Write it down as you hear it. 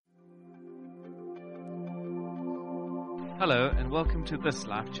Hello and welcome to this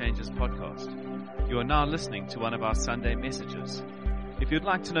Life Changes podcast. You are now listening to one of our Sunday messages. If you'd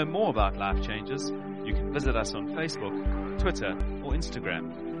like to know more about Life Changes, you can visit us on Facebook, Twitter, or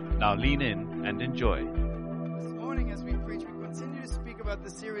Instagram. Now lean in and enjoy. This morning as we preach, we continue to speak about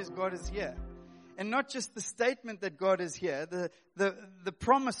the series God is here. And not just the statement that God is here, the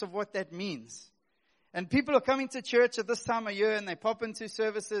promise of what that means. And people are coming to church at this time of year and they pop into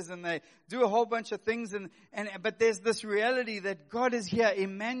services and they do a whole bunch of things. But there's this reality that God is here.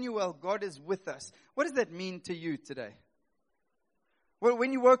 Emmanuel, God is with us. What does that mean to you today? Well,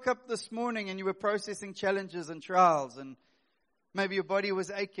 when you woke up this morning and you were processing challenges and trials and maybe your body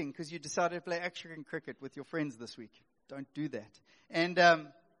was aching because you decided to play action cricket with your friends this week. Don't do that.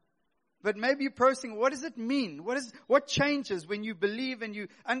 But maybe you're processing, what does it mean? What changes when you believe and you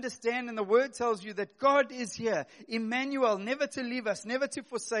understand and the word tells you that God is here, Emmanuel, never to leave us, never to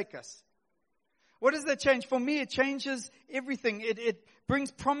forsake us. What does that change? For me, it changes everything. It brings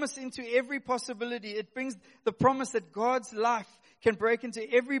promise into every possibility. It brings the promise that God's life can break into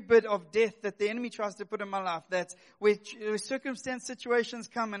every bit of death that the enemy tries to put in my life. That's where circumstance situations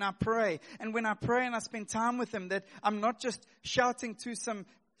come and I pray. And when I pray and I spend time with Him, that I'm not just shouting to some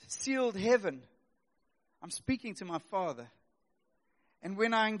sealed heaven. I'm speaking to my Father. And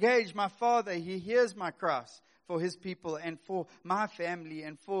when I engage my Father, He hears my cries for His people and for my family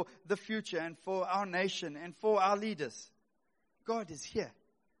and for the future and for our nation and for our leaders. God is here.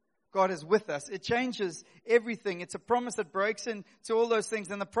 God is with us. It changes everything. It's a promise that breaks into all those things.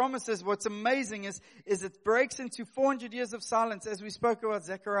 And the promise is, what's amazing is it breaks into 400 years of silence as we spoke about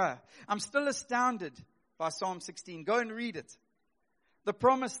Zechariah. I'm still astounded by Psalm 16. Go and read it. The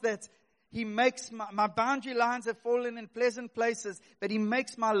promise that He makes my boundary lines have fallen in pleasant places, but He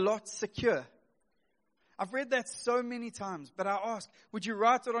makes my lot secure. I've read that so many times, but I ask, would you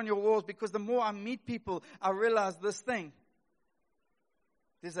write it on your walls? Because the more I meet people, I realize this thing.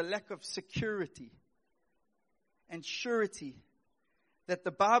 There's a lack of security and surety that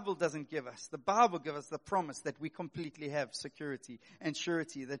the Bible doesn't give us. The Bible gives us the promise that we completely have security and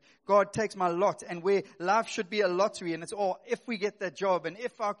surety, that God takes my lot, and where life should be a lottery and it's all if we get that job and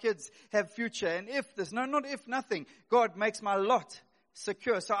if our kids have future and if this, no, not if nothing. God makes my lot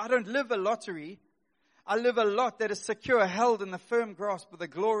secure. So I don't live a lottery. I live a lot that is secure, held in the firm grasp of the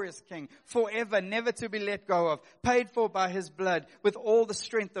glorious King, forever, never to be let go of, paid for by His blood with all the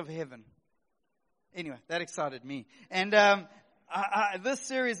strength of heaven. Anyway, that excited me. And, this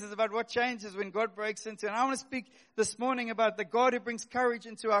series is about what changes when God breaks into. And I want to speak this morning about the God who brings courage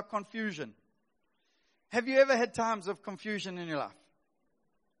into our confusion. Have you ever had times of confusion in your life?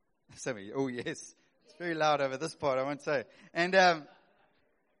 Somebody, oh yes. It's very loud over this part, I won't say.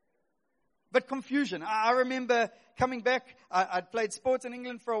 But confusion. I remember coming back. I'd played sports in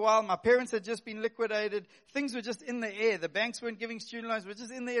England for a while. My parents had just been liquidated. Things were just in the air. The banks weren't giving student loans. We're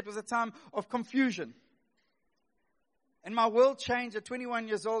just in the air. It was a time of confusion. And my world changed at 21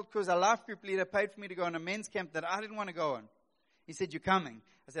 years old because a life group leader paid for me to go on a men's camp that I didn't want to go on. He said, "You're coming."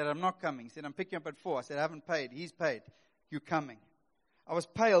 I said, "I'm not coming." He said, "I'm picking up at 4. I said, "I haven't paid." He's paid. "You're coming." I was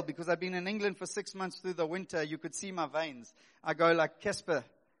pale because I'd been in England for 6 months through the winter. You could see my veins. I go like Casper,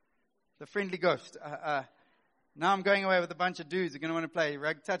 the friendly ghost. Now I'm going away with a bunch of dudes who are going to want to play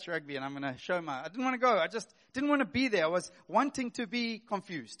touch rugby, and I'm going to show I didn't want to go. I just didn't want to be there. I was wanting to be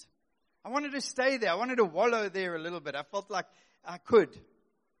confused. I wanted to stay there. I wanted to wallow there a little bit. I felt like I could.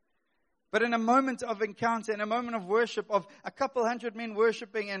 But in a moment of encounter, in a moment of worship, of a couple hundred men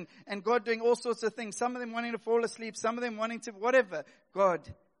worshiping and God doing all sorts of things, some of them wanting to fall asleep, some of them wanting to whatever, God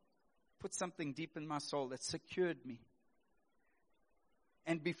put something deep in my soul that secured me.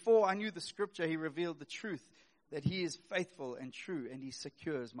 And before I knew the scripture, He revealed the truth that He is faithful and true and He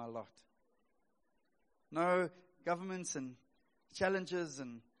secures my lot. No governments and challenges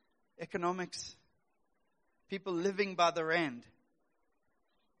and economics, people living by the rand,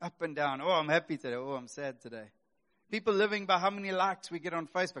 up and down. Oh, I'm happy today. Oh, I'm sad today. People living by how many likes we get on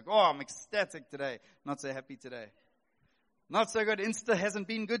Facebook. Oh, I'm ecstatic today. Not so happy today. Not so good. Insta hasn't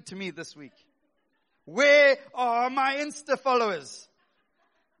been good to me this week. Where are my Insta followers?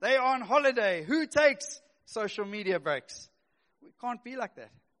 They are on holiday. Who takes social media breaks? We can't be like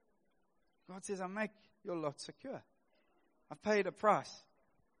that. God says, "I make your lot secure. I've paid a price."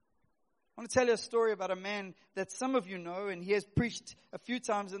 I want to tell you a story about a man that some of you know, and he has preached a few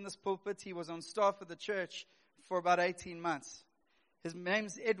times in this pulpit. He was on staff at the church for about 18 months. His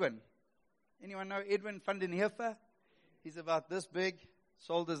name's Edwin. Anyone know Edwin van den Heever? He's about this big,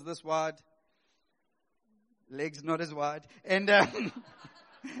 shoulders this wide, legs not as wide. And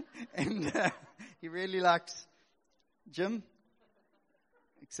he really likes gym,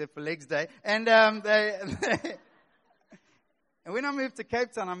 except for legs day. And And when I moved to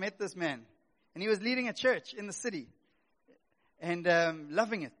Cape Town, I met this man. And he was leading a church in the city. And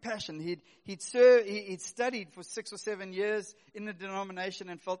loving it, passion. He'd studied for 6 or 7 years in the denomination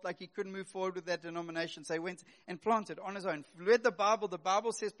and felt like he couldn't move forward with that denomination. So he went and planted on his own. Read the Bible. The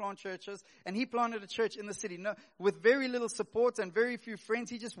Bible says plant churches. And he planted a church in the city. No, with very little support and very few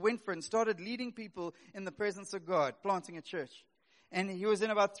friends, he just went for it and started leading people in the presence of God, planting a church. And he was in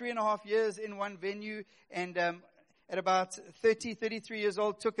about 3.5 years in one venue. And at about 33 years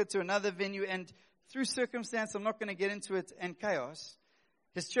old, took it to another venue. And through circumstance, I'm not going to get into it, and chaos,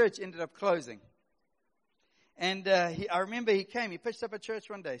 his church ended up closing. And I remember he pitched up a church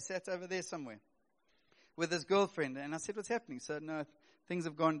one day, sat over there somewhere with his girlfriend. And I said, what's happening? So, no, things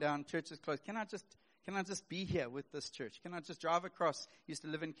have gone down, church is closed. Can I just be here with this church? Can I just drive across? He used to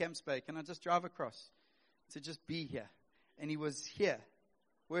live in Camps Bay. Can I just drive across to just be here? And he was here,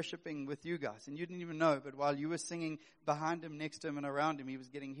 worshiping with you guys. And you didn't even know, but while you were singing behind him, next to him, and around him, he was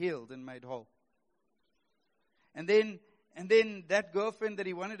getting healed and made whole. And then that girlfriend that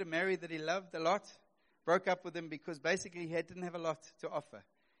he wanted to marry, that he loved a lot, broke up with him because basically he didn't have a lot to offer.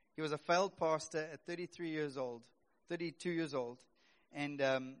 He was a failed pastor at 32 years old, and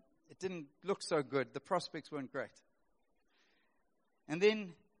it didn't look so good. The prospects weren't great. And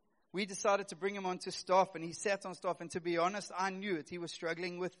then we decided to bring him onto staff, and he sat on staff, and to be honest, I knew it. He was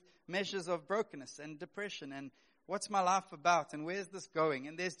struggling with measures of brokenness and depression and what's my life about, and where's this going?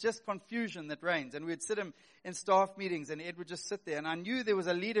 And there's just confusion that reigns. And we'd sit him in staff meetings, and Ed would just sit there. And I knew there was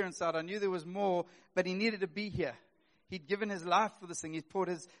a leader inside. I knew there was more, but he needed to be here. He'd given his life for this thing. He'd poured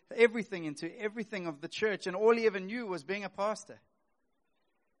his everything into everything of the church, and all he ever knew was being a pastor.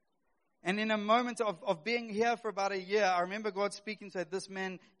 And in a moment of being here for about a year, I remember God speaking to this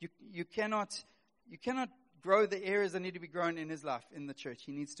man, you cannot grow the areas that need to be grown in his life, in the church.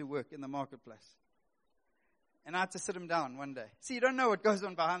 He needs to work in the marketplace. And I had to sit him down one day. See, you don't know what goes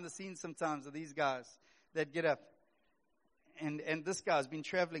on behind the scenes sometimes of these guys that get up. And this guy's been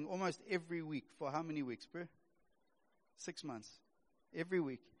traveling almost every week for how many weeks, bro? 6 months. Every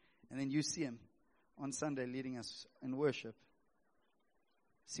week. And then you see him on Sunday leading us in worship.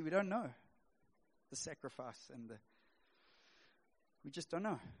 See, we don't know the sacrifice we just don't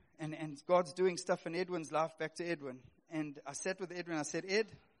know. And God's doing stuff in Edwin's life, back to Edwin. And I sat with Edwin, I said, Ed,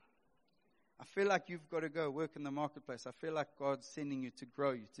 I feel like you've got to go work in the marketplace. I feel like God's sending you to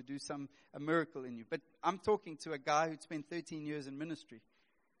grow you, to do a miracle in you. But I'm talking to a guy who'd spent 13 years in ministry.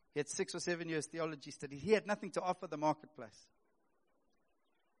 He had 6 or 7 years theology study. He had nothing to offer the marketplace.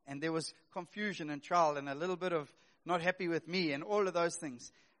 And there was confusion and trial and a little bit of not happy with me and all of those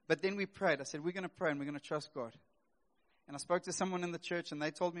things. But then we prayed. I said, we're going to pray and we're going to trust God. And I spoke to someone in the church, and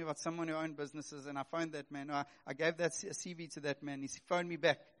they told me about someone who owned businesses. And I phoned that man. I gave that CV to that man. He phoned me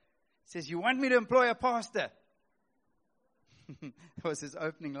back. Says, you want me to employ a pastor? That was his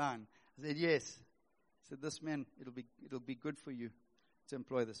opening line. I said, yes. He said, this man, it'll be good for you to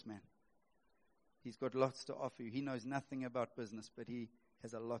employ this man. He's got lots to offer you. He knows nothing about business, but he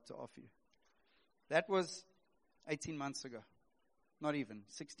has a lot to offer you. That was 18 months ago. Not even,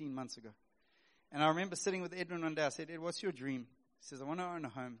 16 months ago. And I remember sitting with Edwin one day. I said, Ed, what's your dream? He says, I want to own a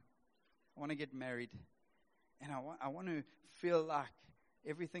home. I want to get married. And I want to feel like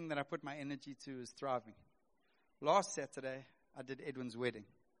everything that I put my energy to is thriving. Last Saturday, I did Edwin's wedding.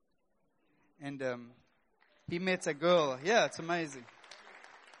 And he met a girl. Yeah, it's amazing.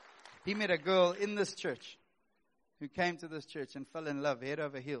 He met a girl in this church who came to this church and fell in love head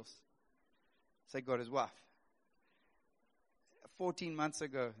over heels. So he got his wife. 14 months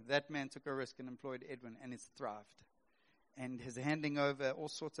ago, that man took a risk and employed Edwin, and it's thrived. And he's handing over all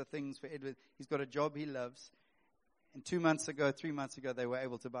sorts of things for Edwin. He's got a job he loves. And 3 months ago, they were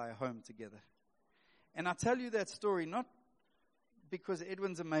able to buy a home together. And I tell you that story not because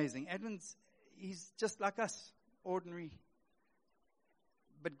Edwin's amazing. He's just like us, ordinary.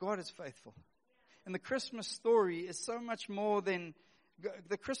 But God is faithful. And the Christmas story is so much more than...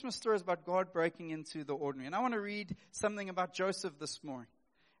 The Christmas story is about God breaking into the ordinary. And I want to read something about Joseph this morning.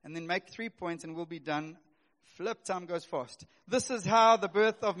 And then make 3 points and we'll be done. Flip, time goes fast. This is how the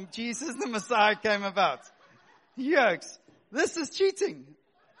birth of Jesus the Messiah came about. Yokes. This is cheating.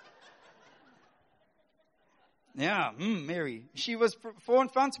 Yeah, Mary. She was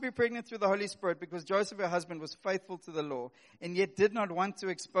found to be pregnant through the Holy Spirit because Joseph, her husband, was faithful to the law and yet did not want to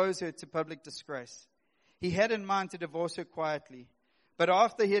expose her to public disgrace. He had in mind to divorce her quietly. But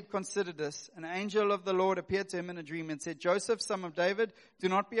after he had considered this, an angel of the Lord appeared to him in a dream and said, Joseph, son of David, do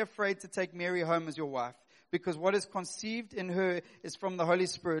not be afraid to take Mary home as your wife, because what is conceived in her is from the Holy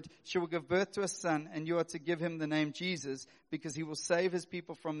Spirit. She will give birth to a son, and you are to give him the name Jesus, because he will save his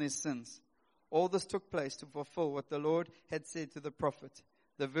people from their sins. All this took place to fulfill what the Lord had said to the prophet.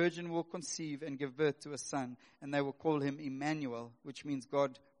 The virgin will conceive and give birth to a son, and they will call him Emmanuel, which means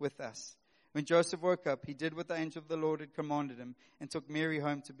God with us. When Joseph woke up, he did what the angel of the Lord had commanded him and took Mary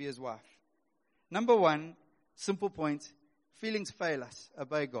home to be his wife. Number one, simple point, feelings fail us.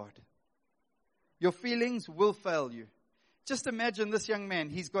 Obey God. Your feelings will fail you. Just imagine this young man.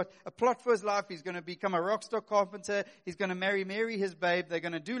 He's got a plot for his life. He's going to become a rock star carpenter. He's going to marry Mary, his babe. They're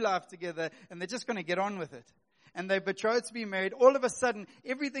going to do life together, and they're just going to get on with it. And they're betrothed to be married. All of a sudden,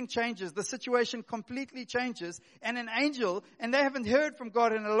 everything changes. The situation completely changes. And an angel, and they haven't heard from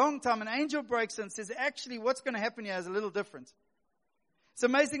God in a long time, an angel breaks in and says, actually, what's going to happen here is a little different. It's an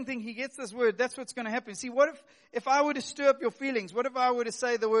amazing thing. He gets this word. That's what's going to happen. See, what if I were to stir up your feelings? What if I were to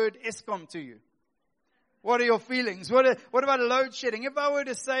say the word Eskom to you? What are your feelings? What about load shedding? If I were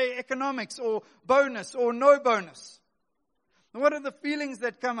to say economics or bonus or no bonus, what are the feelings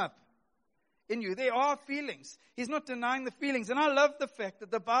that come up in you? There are feelings. He's not denying the feelings. And I love the fact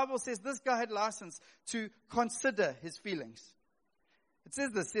that the Bible says this guy had license to consider his feelings. It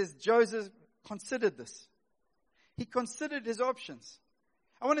says Joseph considered this. He considered his options.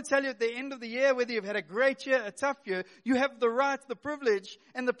 I want to tell you at the end of the year, whether you've had a great year, a tough year, you have the right, the privilege,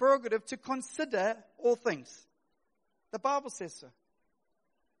 and the prerogative to consider all things. The Bible says so.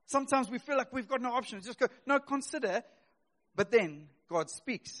 Sometimes we feel like we've got no options. Just go, no, consider. But then God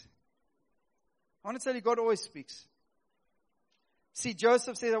speaks. I want to tell you, God always speaks. See,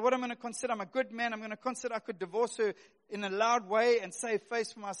 Joseph says, what I'm going to consider, I'm a good man. I'm going to consider I could divorce her in a loud way and save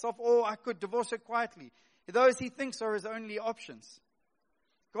face for myself, or I could divorce her quietly. Those he thinks are his only options.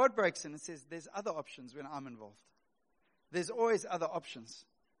 God breaks in and says, there's other options when I'm involved. There's always other options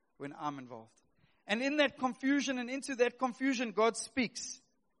when I'm involved. And in that confusion and into that confusion, God speaks.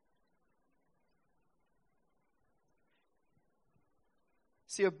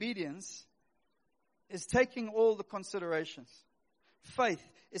 See, obedience is taking all the considerations. Faith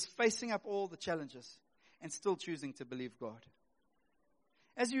is facing up all the challenges and still choosing to believe God.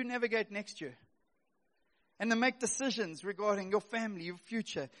 As you navigate next year, and to make decisions regarding your family, your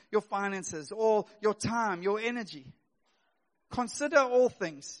future, your finances, all your time, your energy. Consider all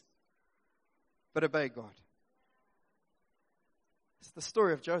things, but obey God. It's the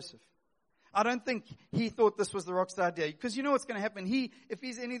story of Joseph. I don't think he thought this was the rock star idea. Because you know what's going to happen. If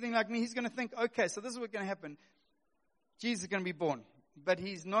he's anything like me, he's going to think, okay, so this is what's going to happen. Jesus is going to be born. But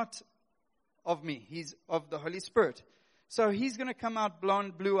he's not of me. He's of the Holy Spirit. So he's going to come out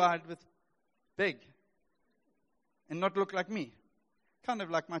blonde, blue-eyed, with big. And not look like me. Kind of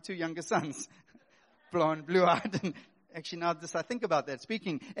like my two younger sons. Blonde, blue-eyed. And actually, now this I think about that,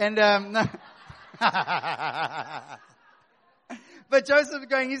 speaking. And, but Joseph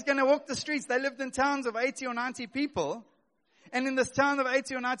he's going to walk the streets. They lived in towns of 80 or 90 people. And in this town of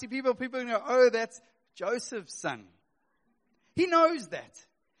 80 or 90 people are going to go, oh, that's Joseph's son. He knows that.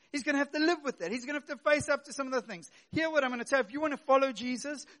 He's going to have to live with that. He's going to have to face up to some of the things. Hear what I'm going to tell you. If you want to follow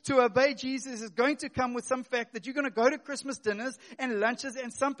Jesus, to obey Jesus is going to come with some fact that you're going to go to Christmas dinners and lunches,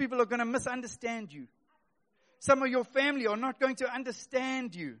 and some people are going to misunderstand you. Some of your family are not going to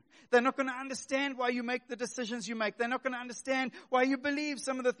understand you. They're not going to understand why you make the decisions you make. They're not going to understand why you believe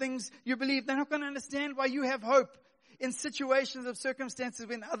some of the things you believe. They're not going to understand why you have hope in situations of circumstances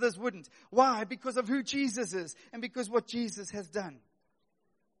when others wouldn't. Why? Because of who Jesus is and because what Jesus has done.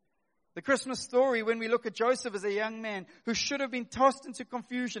 The Christmas story, when we look at Joseph as a young man who should have been tossed into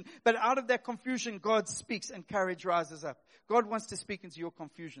confusion, but out of that confusion, God speaks and courage rises up. God wants to speak into your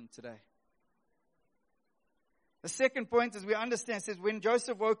confusion today. The second point, as we understand, says when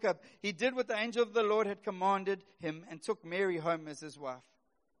Joseph woke up, he did what the angel of the Lord had commanded him and took Mary home as his wife.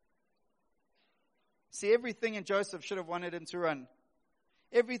 See, everything in Joseph should have wanted him to run.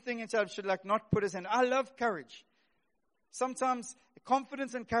 Everything in Joseph should not put his hand. I love courage. Sometimes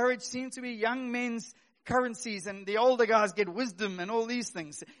confidence and courage seem to be young men's currencies, and the older guys get wisdom and all these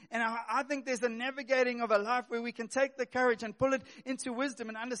things. And I think there's a navigating of a life where we can take the courage and pull it into wisdom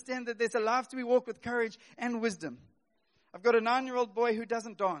and understand that there's a life to be walked with courage and wisdom. I've got a 9-year-old boy who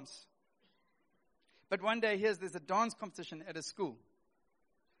doesn't dance. But one day there's a dance competition at his school.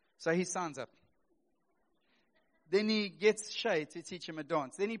 So he signs up. Then he gets Shay to teach him a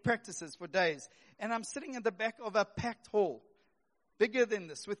dance. Then he practices for days. And I'm sitting at the back of a packed hall, bigger than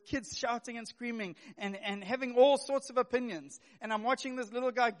this, with kids shouting and screaming and having all sorts of opinions. And I'm watching this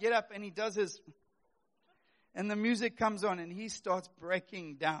little guy get up and he does his, and the music comes on and he starts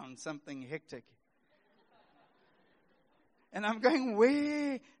breaking down something hectic. And I'm going,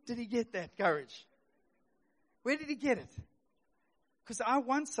 where did he get that courage? Where did he get it? Because I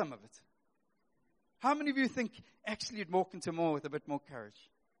want some of it. How many of you think actually you'd walk into more with a bit more courage?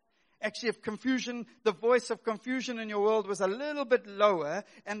 Actually, if confusion, the voice of confusion in your world was a little bit lower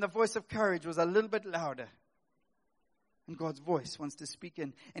and the voice of courage was a little bit louder. And God's voice wants to speak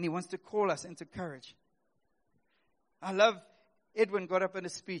in, and He wants to call us into courage. I love Edwin got up in a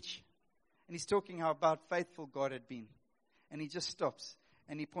speech, and he's talking how about faithful God had been. And he just stops,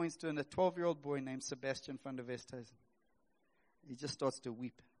 and he points to a 12-year-old boy named Sebastian van der Westhuizen. He just starts to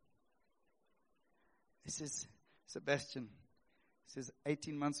weep. He says, Sebastian, he says,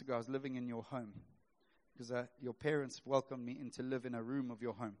 18 months ago I was living in your home because your parents welcomed me in to live in a room of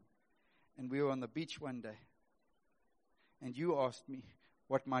your home. And we were on the beach one day. And you asked me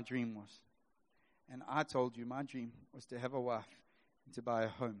what my dream was. And I told you my dream was to have a wife and to buy a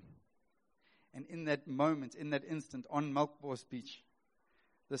home. And in that moment, in that instant, on Melkbos Beach,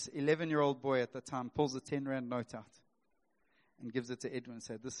 this 11-year-old boy at the time pulls a 10 rand note out and gives it to Edwin and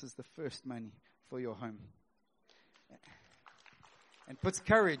said, this is the first money for your home. And puts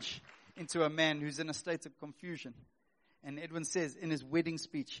courage into a man who's in a state of confusion. And Edwin says in his wedding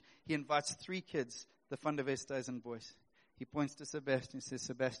speech, he invites 3 kids, the Van der Westhuizen boys. He points to Sebastian and says,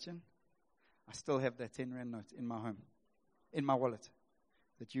 Sebastian, I still have that 10 rand note in my home, in my wallet,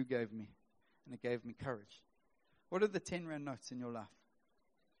 that you gave me. And it gave me courage. What are the 10 rand notes in your life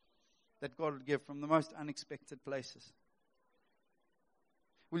that God would give from the most unexpected places?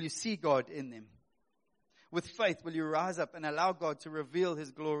 Will you see God in them? With faith, will you rise up and allow God to reveal His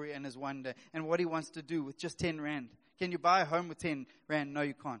glory and His wonder and what He wants to do with just 10 rand? Can you buy a home with 10 rand? No,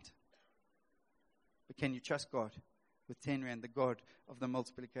 you can't. But can you trust God with 10 rand, the God of the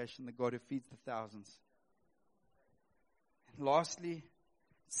multiplication, the God who feeds the thousands? And lastly,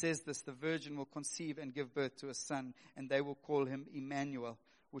 it says this, the virgin will conceive and give birth to a son, and they will call him Emmanuel,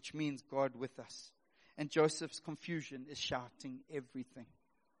 which means God with us. And Joseph's confusion is shouting everything.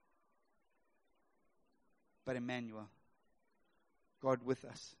 But Emmanuel, God with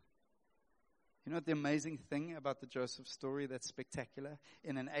us. You know what the amazing thing about the Joseph story that's spectacular?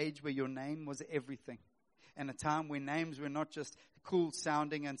 In an age where your name was everything, and a time when names were not just cool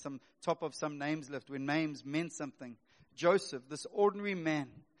sounding and some top of some names list, when names meant something. Joseph, this ordinary man,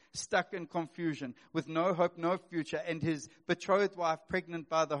 stuck in confusion, with no hope, no future, and his betrothed wife pregnant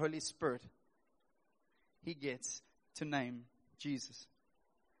by the Holy Spirit, he gets to name Jesus.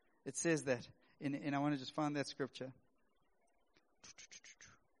 It says that, and I want to just find that scripture.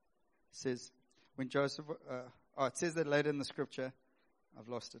 It says, when Joseph, it says that later in the scripture. I've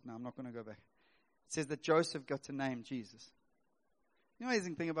lost it now, I'm not going to go back. It says that Joseph got to name Jesus. You know the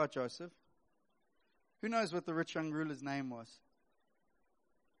amazing thing about Joseph? Who knows what the rich young ruler's name was?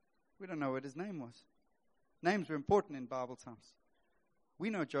 We don't know what his name was. Names were important in Bible times.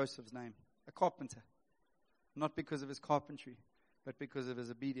 We know Joseph's name, a carpenter. Not because of his carpentry, but because of his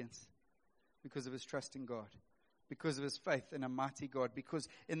obedience, because of his trust in God, because of his faith in a mighty God, because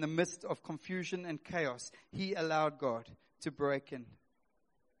in the midst of confusion and chaos, he allowed God to break in.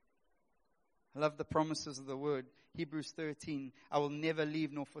 I love the promises of the word. Hebrews 13, I will never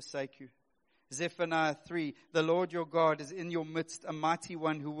leave nor forsake you. Zephaniah 3, the Lord your God is in your midst, a mighty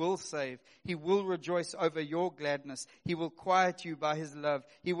one who will save. He will rejoice over your gladness. He will quiet you by His love.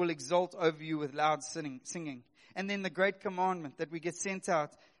 He will exult over you with loud singing. And then the great commandment that we get sent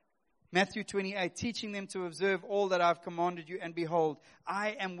out, Matthew 28, teaching them to observe all that I've commanded you. And behold,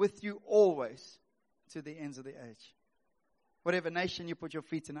 I am with you always to the ends of the age. Whatever nation you put your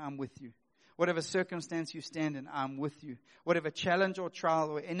feet in, I'm with you. Whatever circumstance you stand in, I'm with you. Whatever challenge or trial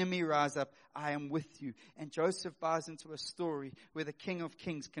or enemy rise up, I am with you. And Joseph buys into a story where the King of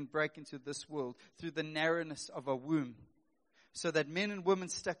Kings can break into this world through the narrowness of a womb. So that men and women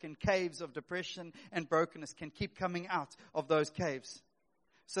stuck in caves of depression and brokenness can keep coming out of those caves.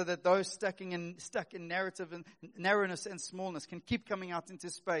 So that those stuck in narrative and narrowness and smallness can keep coming out into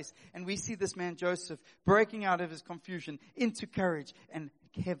space. And we see this man Joseph breaking out of his confusion into courage, and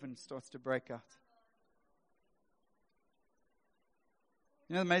heaven starts to break out.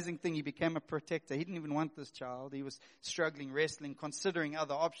 You know the amazing thing, he became a protector. He didn't even want this child. He was struggling, wrestling, considering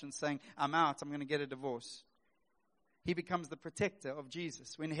other options, saying, I'm out, I'm going to get a divorce. He becomes the protector of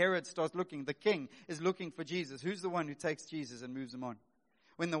Jesus. When Herod starts looking, the king is looking for Jesus. Who's the one who takes Jesus and moves him on?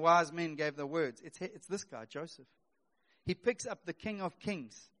 When the wise men gave the words, it's this guy, Joseph. He picks up the King of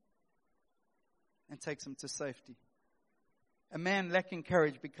Kings and takes him to safety. A man lacking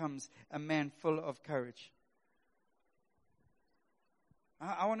courage becomes a man full of courage.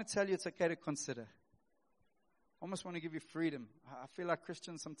 I want to tell you it's okay to consider. I almost want to give you freedom. I feel like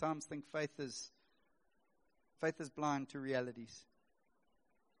Christians sometimes think faith is blind to realities.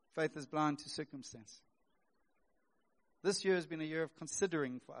 Faith is blind to circumstance. This year has been a year of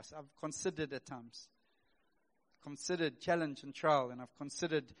considering for us. I've considered at times. considered challenge and trial, and I've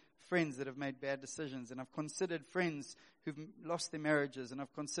considered friends that have made bad decisions, and I've considered friends who've lost their marriages, and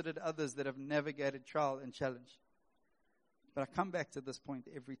I've considered others that have navigated trial and challenge. But I come back to this point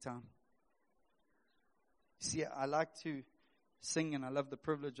every time. See, I like to sing, and I love the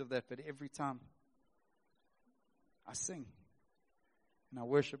privilege of that, but every time I sing and I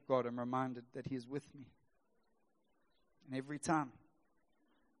worship God, I'm reminded that He is with me. And every time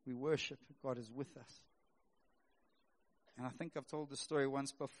we worship, God is with us. And I think I've told this story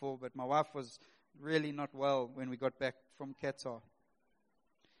once before, but my wife was really not well when we got back from Qatar.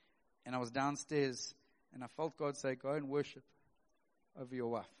 And I was downstairs, and I felt God say, go and worship over your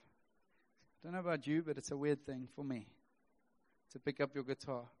wife. I don't know about you, but it's a weird thing for me to pick up your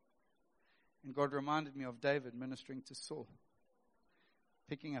guitar. And God reminded me of David ministering to Saul,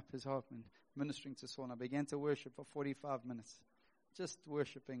 picking up his harp and ministering to Saul. And I began to worship for 45 minutes, just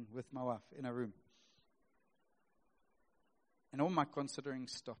worshiping with my wife in a room. And all my considering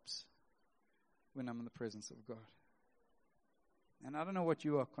stops when I'm in the presence of God. And I don't know what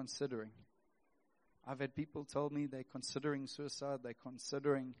you are considering. I've had people tell me they're considering suicide, they're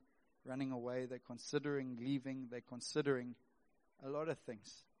considering running away, they're considering leaving, they're considering a lot of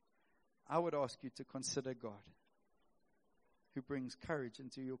things. I would ask you to consider God, who brings courage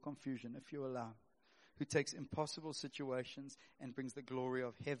into your confusion if you allow, who takes impossible situations and brings the glory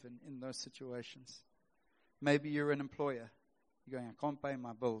of heaven in those situations. Maybe you're an employer. You're going, I can't pay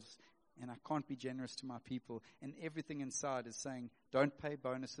my bills, and I can't be generous to my people, and everything inside is saying, don't pay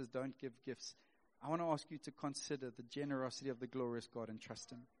bonuses, don't give gifts. I want to ask you to consider the generosity of the glorious God and trust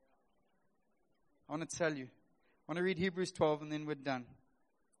Him. I want to tell you, I want to read Hebrews 12 and then we're done.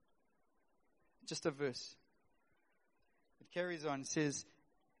 Just a verse. It carries on. It says,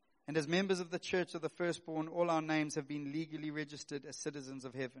 and as members of the church of the firstborn, all our names have been legally registered as citizens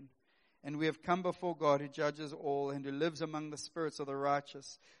of heaven. And we have come before God, who judges all and who lives among the spirits of the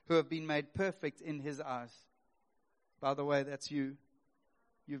righteous, who have been made perfect in His eyes. By the way, that's you.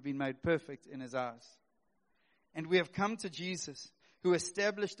 You've been made perfect in His eyes. And we have come to Jesus, who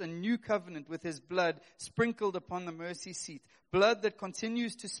established a new covenant with His blood sprinkled upon the mercy seat. Blood that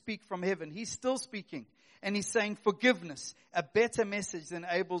continues to speak from heaven. He's still speaking. And He's saying forgiveness, a better message than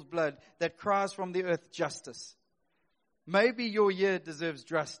Abel's blood that cries from the earth justice. Maybe your year deserves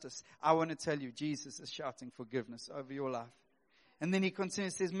justice. I want to tell you, Jesus is shouting forgiveness over your life. And then He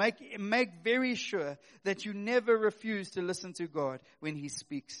continues, says, make very sure that you never refuse to listen to God when He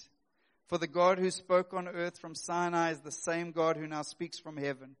speaks. For the God who spoke on earth from Sinai is the same God who now speaks from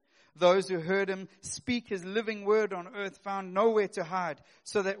heaven. Those who heard Him speak His living word on earth found nowhere to hide.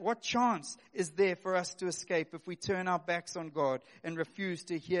 So that what chance is there for us to escape if we turn our backs on God and refuse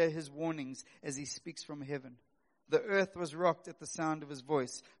to hear His warnings as He speaks from heaven? The earth was rocked at the sound of His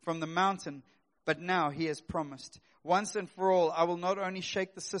voice from the mountain, but now He has promised, once and for all, I will not only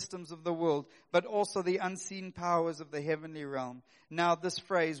shake the systems of the world, but also the unseen powers of the heavenly realm. Now this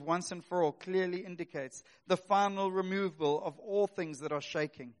phrase, once and for all, clearly indicates the final removal of all things that are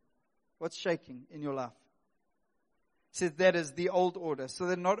shaking. What's shaking in your life? It says that is the old order, so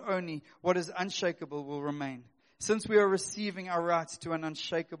that not only what is unshakable will remain. Since we are receiving our rights to an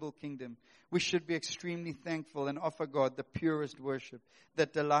unshakable kingdom, we should be extremely thankful and offer God the purest worship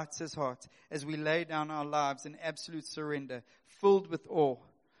that delights His heart as we lay down our lives in absolute surrender, filled with awe.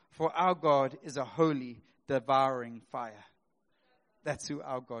 For our God is a holy, devouring fire. That's who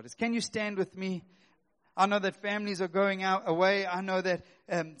our God is. Can you stand with me? I know that families are going away. I know that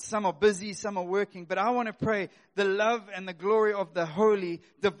some are busy, some are working. But I want to pray the love and the glory of the holy,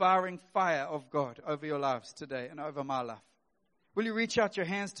 devouring fire of God over your lives today and over my life. Will you reach out your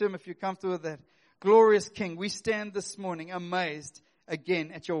hands to Him if you're comfortable with that? Glorious King, we stand this morning amazed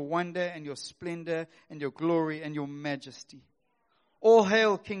again at your wonder and your splendor and your glory and your majesty. All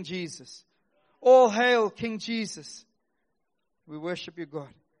hail King Jesus. All hail King Jesus. We worship you, God.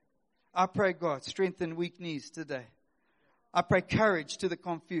 I pray, God, strengthen weak knees today. I pray courage to the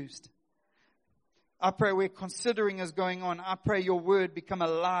confused. I pray where considering is going on, I pray your word become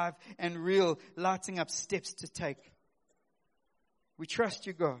alive and real, lighting up steps to take. We trust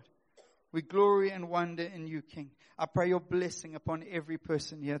you, God. We glory and wonder in you, King. I pray your blessing upon every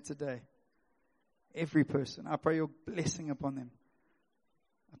person here today. Every person. I pray your blessing upon them.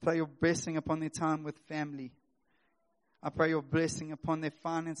 I pray your blessing upon their time with family. I pray your blessing upon their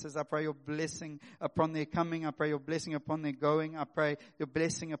finances. I pray your blessing upon their coming. I pray your blessing upon their going. I pray your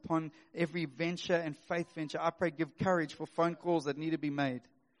blessing upon every venture and faith venture. I pray give courage for phone calls that need to be made.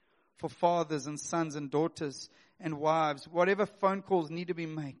 For fathers and sons and daughters and wives. Whatever phone calls need to be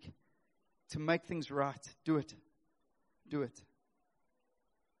made to make things right. Do it. Do it.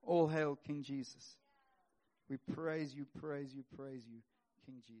 All hail King Jesus. We praise you, praise you, praise you,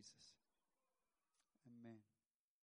 King Jesus.